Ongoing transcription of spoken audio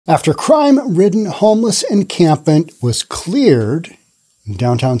After crime-ridden homeless encampment was cleared in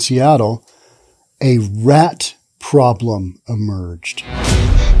downtown Seattle, a rat problem emerged.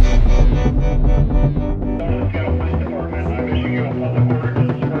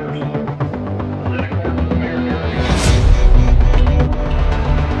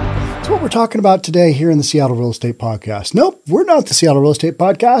 That's what we're talking about today here in the Seattle Real Estate Podcast. Nope, we're not the Seattle Real Estate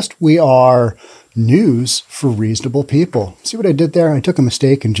Podcast. We are news for reasonable people. See what I did there? I took a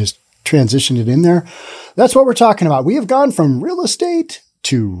mistake and just transitioned it in there. That's what we're talking about. We have gone from real estate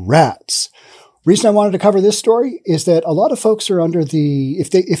to rats. Reason I wanted to cover this story is that a lot of folks are under the,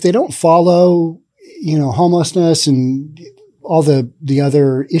 if they don't follow, homelessness and all the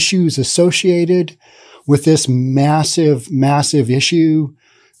other issues associated with this massive issue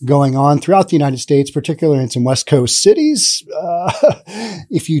going on throughout the United States, particularly in some West Coast cities.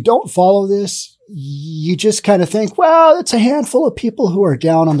 If you don't follow this, you just kind of think, well, it's a handful of people who are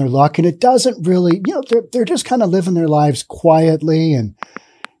down on their luck, and it doesn't really, they're just kind of living their lives quietly, and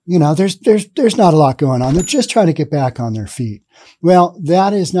there's not a lot going on. They're just trying to get back on their feet. Well,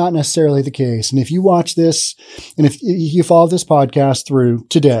 that is not necessarily the case. And if you watch this, and if you follow this podcast through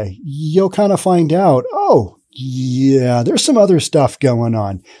today, you'll kind of find out, oh, yeah, there's some other stuff going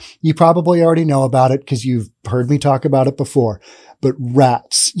on. You probably already know about it because you've heard me talk about it before. But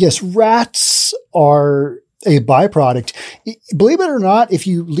rats, yes, rats are a byproduct. Believe it or not, if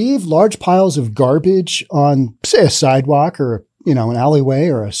you leave large piles of garbage on, say, a sidewalk or, an alleyway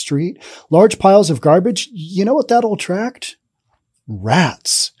or a street, large piles of garbage, you know what that'll attract?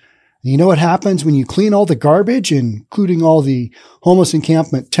 Rats. You know what happens when you clean all the garbage, including all the homeless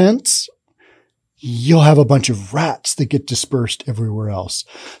encampment tents? You'll have a bunch of rats that get dispersed everywhere else.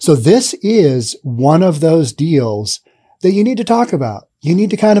 So this is one of those deals that you need to talk about. You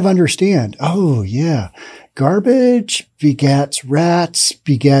need to kind of understand, oh yeah, garbage begets rats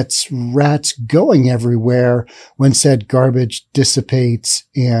going everywhere when said garbage dissipates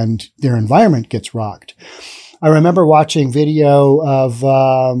and their environment gets rocked. I remember watching video of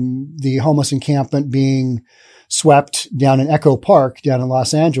the homeless encampment being swept down in Echo Park down in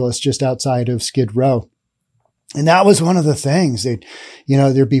Los Angeles, just outside of Skid Row. And that was one of the things.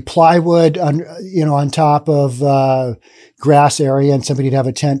 There'd be plywood on top of grass area, and somebody'd have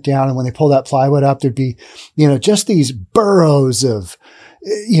a tent down. And when they pull that plywood up, there'd be, just these burrows of,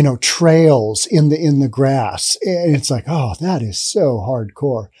 trails in the grass. And it's like, oh, that is so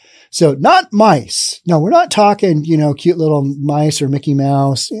hardcore. So not mice. No, we're not talking, cute little mice or Mickey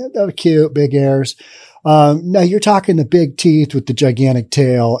Mouse. They're cute, big ears. No, you're talking the big teeth with the gigantic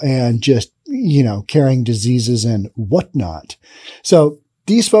tail and just, carrying diseases and whatnot. So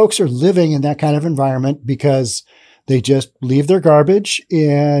these folks are living in that kind of environment because they just leave their garbage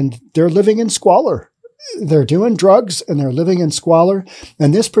and they're living in squalor. They're doing drugs and they're living in squalor.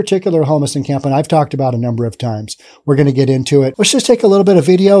 And this particular homeless encampment, I've talked about a number of times. We're going to get into it. Let's just take a little bit of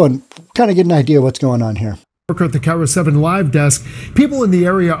video and kind of get an idea of what's going on here. At the KIRO 7 live desk, people in the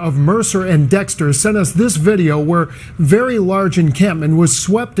area of Mercer and Dexter sent us this video where very large encampment was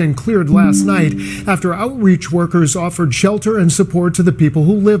swept and cleared last night after outreach workers offered shelter and support to the people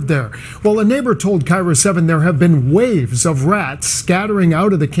who lived there. Well, a neighbor told KIRO 7 there have been waves of rats scattering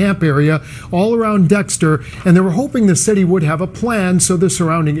out of the camp area all around Dexter, and they were hoping the city would have a plan so the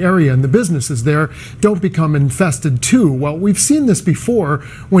surrounding area and the businesses there don't become infested too. Well, we've seen this before.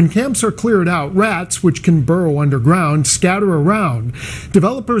 When camps are cleared out, rats, which can burrow underground, scatter around.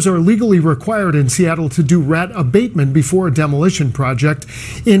 Developers are legally required in Seattle to do rat abatement before a demolition project.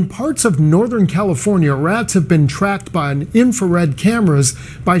 In parts of Northern California, rats have been tracked by infrared cameras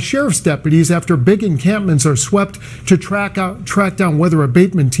by sheriff's deputies after big encampments are swept to track down whether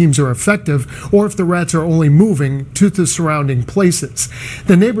abatement teams are effective or if the rats are only moving to the surrounding places.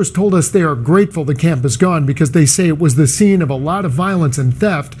 The neighbors told us they are grateful the camp is gone because they say it was the scene of a lot of violence and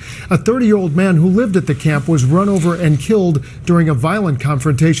theft. A 30-year-old man who lived at the camp was run over and killed during a violent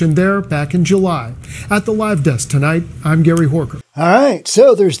confrontation there back in July. At the live desk tonight, I'm Gary Horker. All right,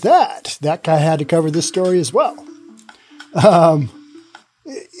 so there's that. That guy had to cover this story as well.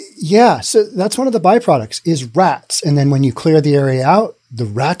 Yeah, so that's one of the byproducts is rats. And then when you clear the area out, the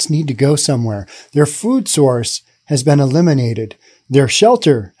rats need to go somewhere. Their food source has been eliminated. Their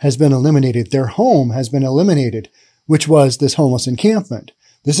shelter has been eliminated. Their home has been eliminated, which was this homeless encampment.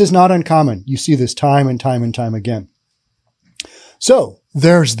 This is not uncommon. You see this time and time and time again. So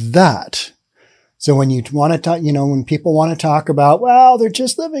there's that. So when you want to talk, when people want to talk about, well, they're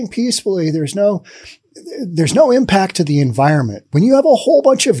just living peacefully. There's no, there's no impact to the environment. When you have a whole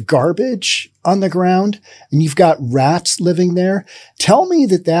bunch of garbage on the ground and you've got rats living there, tell me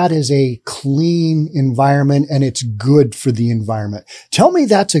that that is a clean environment and it's good for the environment. Tell me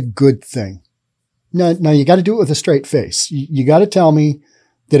that's a good thing. Now you got to do it with a straight face. You got to tell me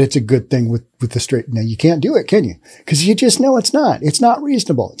that it's a good thing with the straight. Now you can't do it, can you? Because you just know it's not. It's not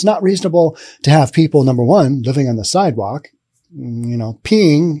reasonable. It's not reasonable to have people, number one, living on the sidewalk,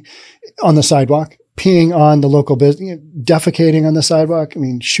 peeing on the sidewalk, peeing on the local business, defecating on the sidewalk. I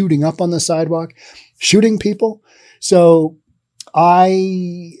mean, shooting up on the sidewalk, shooting people. So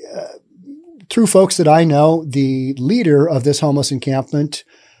through folks that I know, the leader of this homeless encampment,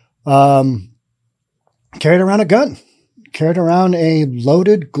 carried around a gun, carried around a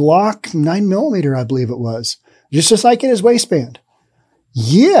loaded Glock 9mm, I believe it was, just like in his waistband.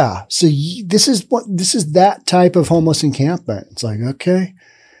 Yeah. So this is that type of homeless encampment. It's like, okay.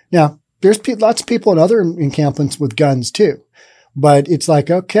 Now there's lots of people in other encampments with guns too, but it's like,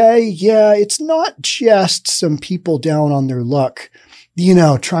 okay, yeah, it's not just some people down on their luck,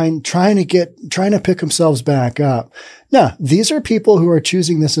 trying to pick themselves back up. No, these are people who are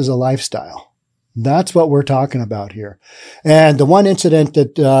choosing this as a lifestyle. That's what we're talking about here. And the one incident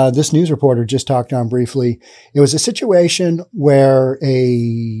that this news reporter just talked on briefly, it was a situation where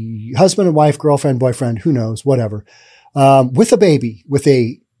a husband and wife, girlfriend, boyfriend, who knows, whatever, with a baby, with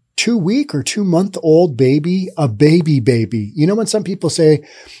a 2-week or 2-month-old baby, a baby. You know when some people say,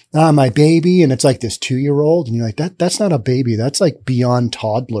 my baby, and it's like this 2-year-old, and you're like, that's not a baby. That's like beyond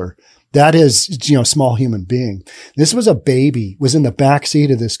toddler. That is, small human being. This was a baby, was in the back seat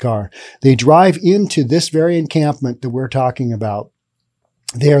of this car. They drive into this very encampment that we're talking about.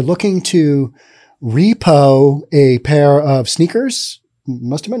 They are looking to repo a pair of sneakers.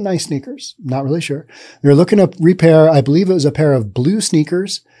 Must have been nice sneakers. Not really sure. They're looking to repair, I believe it was a pair of blue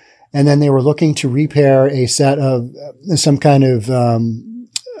sneakers. And then they were looking to repair a set of some kind of,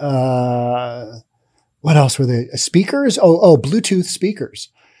 what else were they? Speakers? Oh, Bluetooth speakers.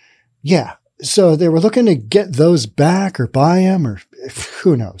 Yeah. So they were looking to get those back or buy them or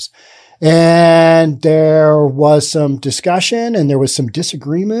who knows. And there was some discussion and there was some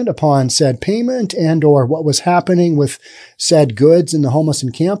disagreement upon said payment and or what was happening with said goods in the homeless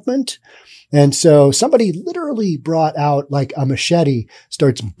encampment. And so somebody literally brought out like a machete,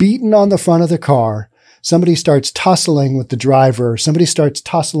 starts beating on the front of the car. Somebody starts tussling with the driver. Somebody starts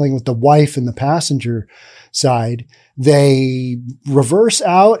tussling with the wife in the passenger side. They reverse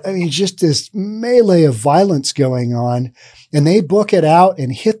out. I mean, just this melee of violence going on, and they book it out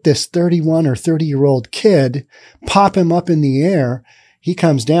and hit this 31 or 30-year-old kid, pop him up in the air. He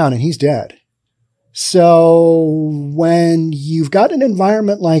comes down and he's dead. So when you've got an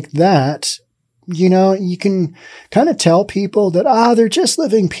environment like that, you can kind of tell people that, they're just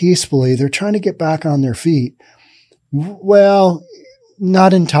living peacefully. They're trying to get back on their feet. Well,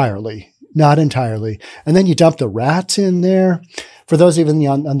 not entirely. Not entirely. And then you dump the rats in there. For those even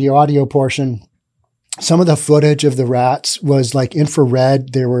on the audio portion, some of the footage of the rats was like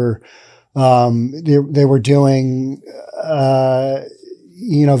infrared. They were doing,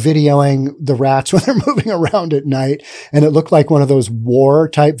 videoing the rats when they're moving around at night. And it looked like one of those war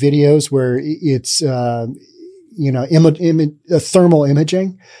type videos where it's, thermal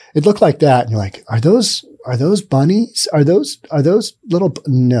imaging. It looked like that. And you're like, are those bunnies? Are those little?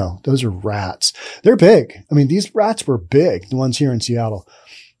 No, those are rats. They're big. I mean, these rats were big, the ones here in Seattle.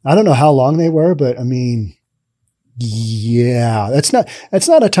 I don't know how long they were, but I mean, yeah, that's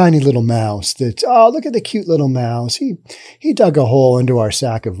not a tiny little mouse that, look at the cute little mouse. He dug a hole into our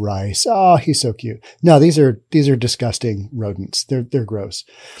sack of rice. Oh, he's so cute. No, these are disgusting rodents. They're gross.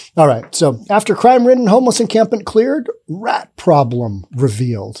 All right. So after crime-ridden homeless encampment cleared, rat problem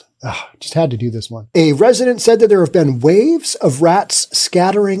revealed. Just had to do this one. A resident said that there have been waves of rats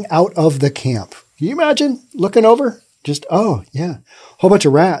scattering out of the camp. Can you imagine looking over? Just, yeah, whole bunch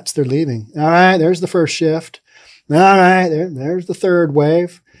of rats. They're leaving. All right. There's the first shift. All right, there's the third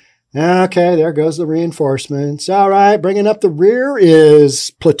wave. Okay, there goes the reinforcements. All right, bringing up the rear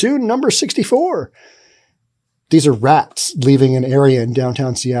is platoon number 64. These are rats leaving an area in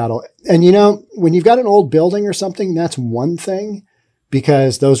downtown Seattle. And when you've got an old building or something, that's one thing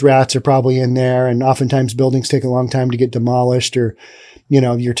because those rats are probably in there and oftentimes buildings take a long time to get demolished or,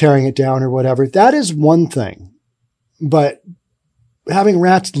 you're tearing it down or whatever. That is one thing. But having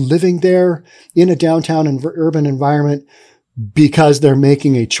rats living there in a downtown and urban environment because they're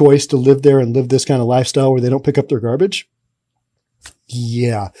making a choice to live there and live this kind of lifestyle where they don't pick up their garbage.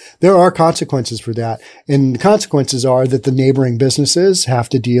 Yeah, there are consequences for that. And the consequences are that the neighboring businesses have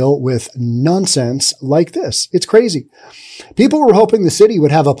to deal with nonsense like this. It's crazy. People were hoping the city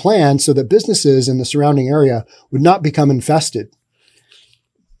would have a plan so that businesses in the surrounding area would not become infested.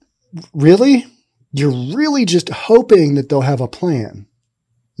 Really? You're really just hoping that they'll have a plan?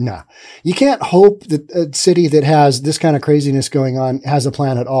 Nah, you can't hope that a city that has this kind of craziness going on has a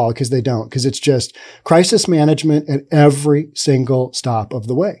plan at all, because they don't, because it's just crisis management at every single stop of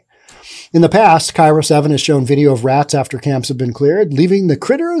the way. In the past, KIRO 7 has shown video of rats after camps have been cleared, leaving the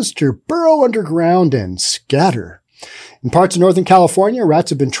critters to burrow underground and scatter. In parts of Northern California, rats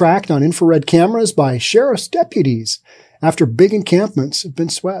have been tracked on infrared cameras by sheriff's deputies after big encampments have been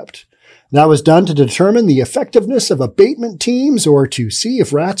swept. That was done to determine the effectiveness of abatement teams or to see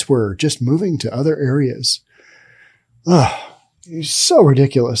if rats were just moving to other areas. So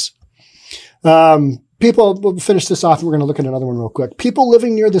ridiculous. We'll finish this off and we're going to look at another one real quick. People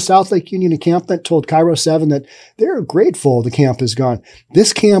living near the South Lake Union encampment told KIRO 7 that they're grateful the camp is gone.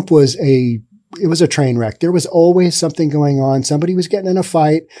 This camp was a train wreck. There was always something going on. Somebody was getting in a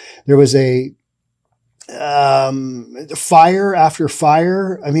fight. There was a fire after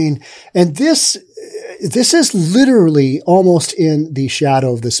fire. I mean, and this is literally almost in the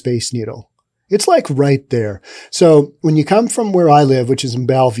shadow of the Space Needle. It's like right there. So when you come from where I live, which is in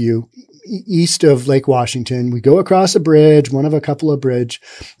Bellevue, east of Lake Washington, we go across a bridge, one of a couple of bridge,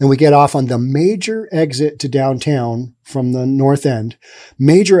 and we get off on the major exit to downtown from the north end,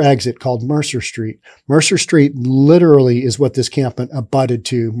 major exit called Mercer Street. Mercer Street literally is what this encampment abutted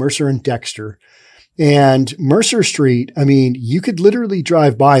to, Mercer and Dexter. And Mercer Street, I mean, you could literally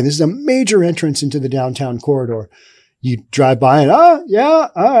drive by, and this is a major entrance into the downtown corridor. You drive by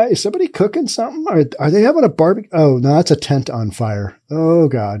and, is somebody cooking something? Are they having a barbecue? Oh, no, that's a tent on fire. Oh,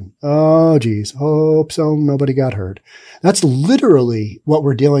 God. Oh, geez. Hope so nobody got hurt. That's literally what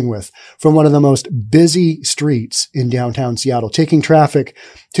we're dealing with from one of the most busy streets in downtown Seattle, taking traffic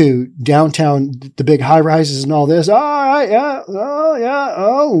to downtown, the big high rises and all this. All right, yeah. Oh, yeah.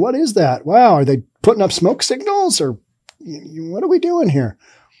 Oh, what is that? Wow. Are they putting up smoke signals or what are we doing here?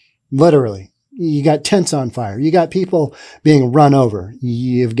 Literally. You got tents on fire. You got people being run over.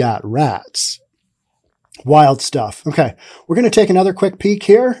 You've got rats. Wild stuff. Okay, we're going to take another quick peek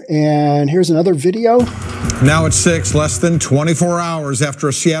here, and here's another video. Now at 6, less than 24 hours after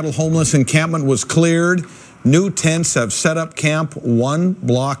a Seattle homeless encampment was cleared, new tents have set up camp 1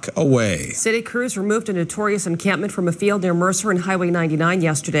 block away. City crews removed a notorious encampment from a field near Mercer and Highway 99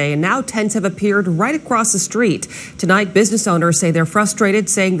 yesterday, and now tents have appeared right across the street. Tonight, business owners say they're frustrated,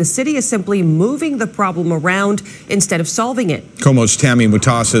 saying the city is simply moving the problem around instead of solving it. KOMO's Tammy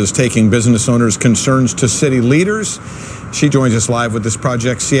Mutasa is taking business owners' concerns to city leaders. She joins us live with this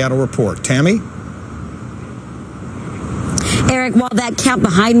Project Seattle report. Tammy? Eric, while that camp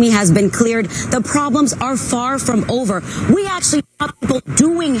behind me has been cleared, the problems are far from over. We actually saw people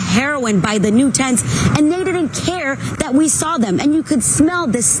doing heroin by the new tents, and they didn't care that we saw them. And you could smell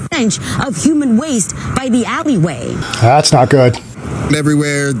the stench of human waste by the alleyway. That's not good.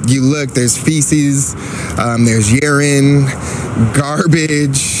 Everywhere you look, there's feces, there's urine,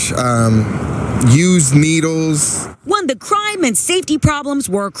 garbage, used needles. When the crime and safety problems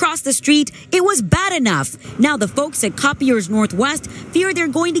were across the street, it was bad enough. Now the folks at Copiers Northwest fear they're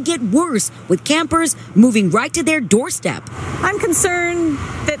going to get worse, with campers moving right to their doorstep. I'm concerned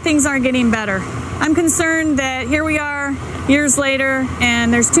that things aren't getting better. I'm concerned that here we are years later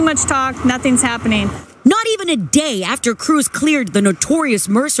and there's too much talk, nothing's happening. Not even a day after crews cleared the notorious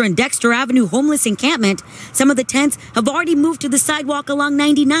Mercer and Dexter Avenue homeless encampment, some of the tents have already moved to the sidewalk along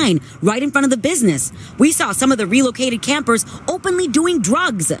 99, right in front of the business. We saw some of the relocated campers openly doing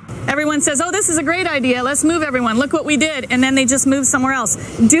drugs. Everyone says, oh, this is a great idea. Let's move everyone. Look what we did. And then they just move somewhere else.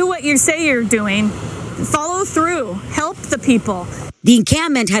 Do what you say you're doing. Follow through. Help the people. The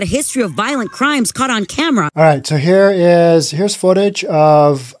encampment had a history of violent crimes caught on camera. All right, so here's footage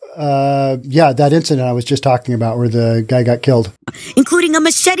of that incident I was just talking about where the guy got killed. Including a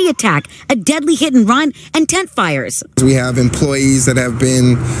machete attack, a deadly hit and run, and tent fires. We have employees that have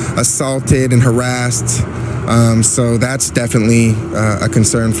been assaulted and harassed. So that's definitely a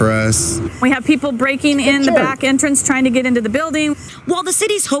concern for us. We have people breaking in the back entrance trying to get into the building. While the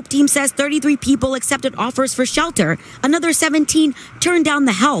city's Hope team says 33 people accepted offers for shelter, another 17 turned down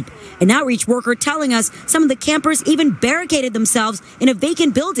the help. An outreach worker telling us some of the campers even barricaded themselves in a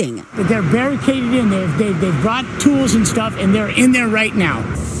vacant building. They're barricaded in there. They've brought tools and stuff, and they're in there right now.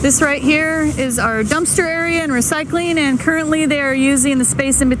 This right here is our dumpster area and recycling, and currently they are using the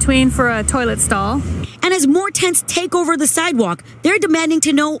space in between for a toilet stall. And as more tents take over the sidewalk, they're demanding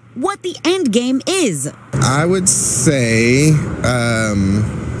to know what the end game is. I would say,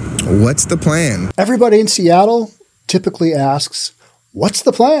 what's the plan? Everybody in Seattle typically asks, what's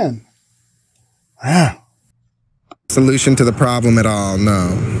the plan? Solution to the problem at all?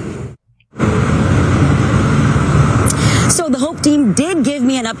 No. So the Hope team did give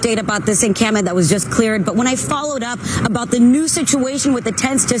me an update about this encampment that was just cleared, but when I followed up about the new situation with the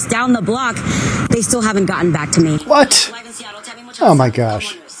tents just down the block, they still haven't gotten back to me. What? Oh my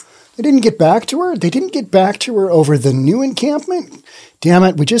gosh. They didn't get back to her? They didn't get back to her over the new encampment? Damn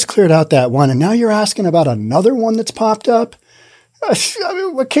it, we just cleared out that one, and now you're asking about another one that's popped up? I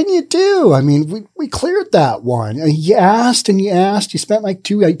mean, what can you do? I mean, we cleared that one. You asked and you asked. You spent like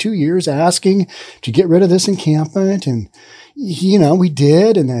two years asking to get rid of this encampment, and, you know, we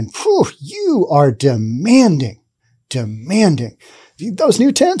did. And then, you are demanding. Those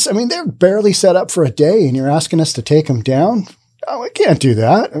new tents, I mean, they're barely set up for a day, and you're asking us to take them down? Oh, I can't do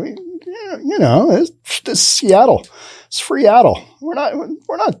that. I mean, you know, it's Seattle. It's Seattle. We're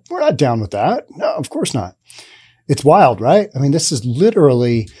not down with that. No, of course not. It's wild, right? I mean, this is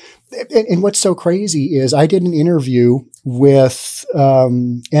literally, and what's so crazy is I did an interview with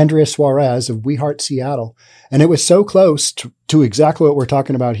Andrea Suarez of We Heart Seattle, and it was so close to exactly what we're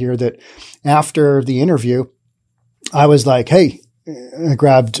talking about here that after the interview, I was like, hey, I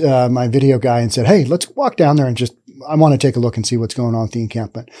grabbed my video guy and said, hey, let's walk down there and I want to take a look and see what's going on with the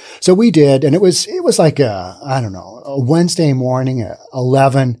encampment. So we did, and it was like a Wednesday morning at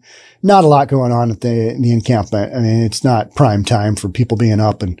 11. Not a lot going on at the encampment. I mean, it's not prime time for people being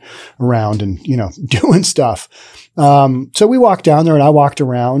up and around and, you know, doing stuff. So we walked down there and I walked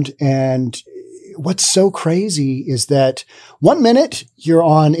around, and what's so crazy is that 1 minute you're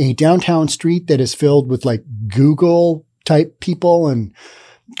on a downtown street that is filled with like Google type people, and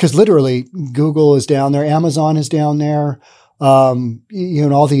because literally Google is down there, Amazon is down there, you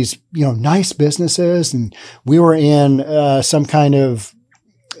know, all these, you know, nice businesses. And we were in some kind of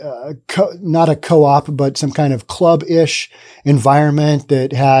not a co-op, but some kind of club-ish environment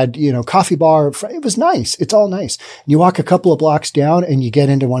that had, you know, coffee bar. It was nice. It's all nice. And you walk a couple of blocks down and you get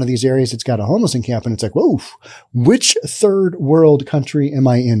into one of these areas that's got a homeless encampment. It's like, whoa, which third world country am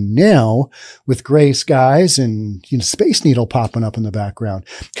I in now with gray skies and, you know, Space Needle popping up in the background?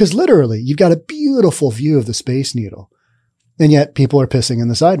 Because literally you've got a beautiful view of the Space Needle, and yet people are pissing in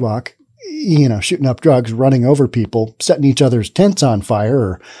the sidewalk, you know, shooting up drugs, running over people, setting each other's tents on fire,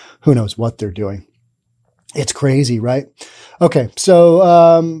 or who knows what they're doing. It's crazy, right? Okay.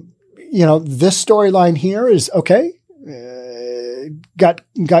 So, you know, this storyline here is okay. Got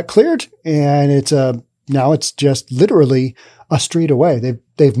cleared, and now it's just literally a street away.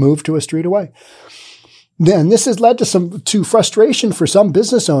 They've moved to a street away. Then this has led to frustration for some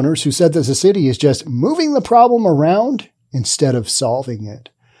business owners who said that the city is just moving the problem around instead of solving it.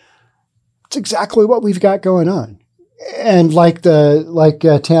 It's exactly what we've got going on. And like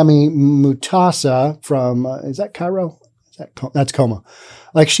Tammy Mutasa from, is that KIRO? That's KIRO.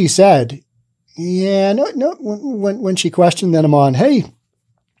 Like she said, yeah, no, when she questioned them on, hey,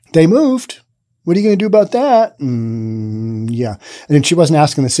 they moved. What are you going to do about that? Yeah. And then she wasn't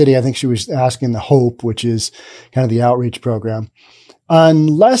asking the city. I think she was asking the Hope, which is kind of the outreach program.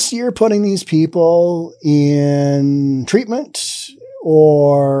 Unless you're putting these people in treatment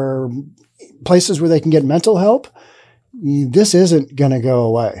or places where they can get mental help, this isn't going to go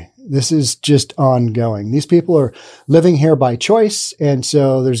away. This is just ongoing. These people are living here by choice, and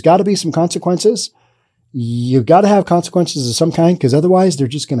so there's got to be some consequences. You've got to have consequences of some kind, because otherwise they're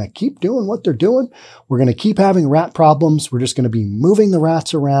just going to keep doing what they're doing. We're going to keep having rat problems. We're just going to be moving the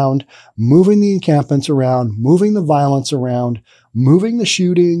rats around, moving the encampments around, moving the violence around, moving the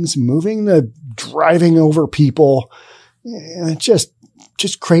shootings, moving the driving over people. It's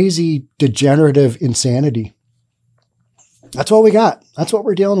just crazy, degenerative insanity. That's what we got. That's what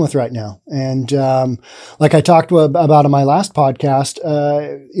we're dealing with right now. And like I talked about in my last podcast,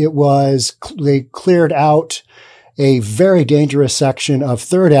 they cleared out a very dangerous section of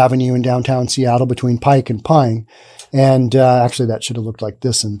 3rd Avenue in downtown Seattle between Pike and Pine. And actually, that should have looked like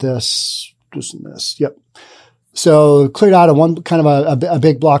this and this, this and this. Yep. So cleared out one kind of a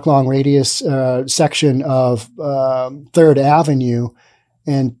big block long radius section of 3rd Avenue.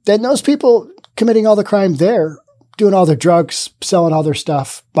 And then those people committing all the crime there, doing all their drugs, selling all their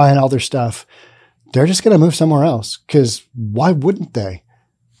stuff, buying all their stuff, they're just going to move somewhere else, because why wouldn't they?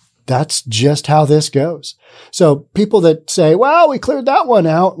 That's just how this goes. So people that say, well, we cleared that one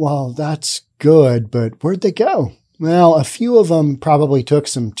out. Well, that's good, but where'd they go? Well, a few of them probably took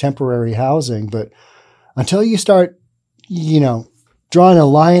some temporary housing, but until you start, drawing a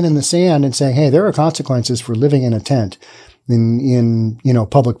line in the sand and saying, hey, there are consequences for living in a tent in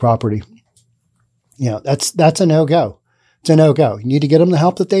public property. That's a no-go. It's a no-go. You need to get them the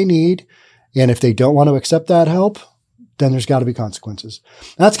help that they need. And if they don't want to accept that help, then there's got to be consequences.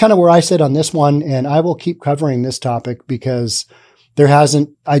 That's kind of where I sit on this one. And I will keep covering this topic because there hasn't,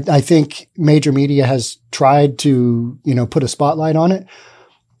 I think major media has tried to, put a spotlight on it,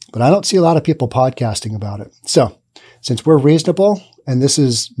 but I don't see a lot of people podcasting about it. So since we're reasonable and this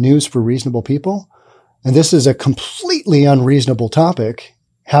is news for reasonable people, and this is a completely unreasonable topic,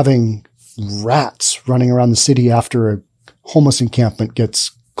 having rats running around the city after a homeless encampment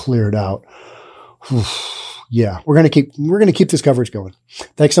gets cleared out. Yeah, we're going to keep this coverage going.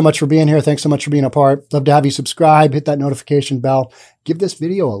 Thanks so much for being here. Thanks so much for being a part. Love to have you subscribe, hit that notification bell, give this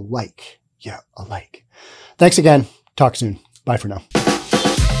video a like. Yeah, a like. Thanks again. Talk soon. Bye for now.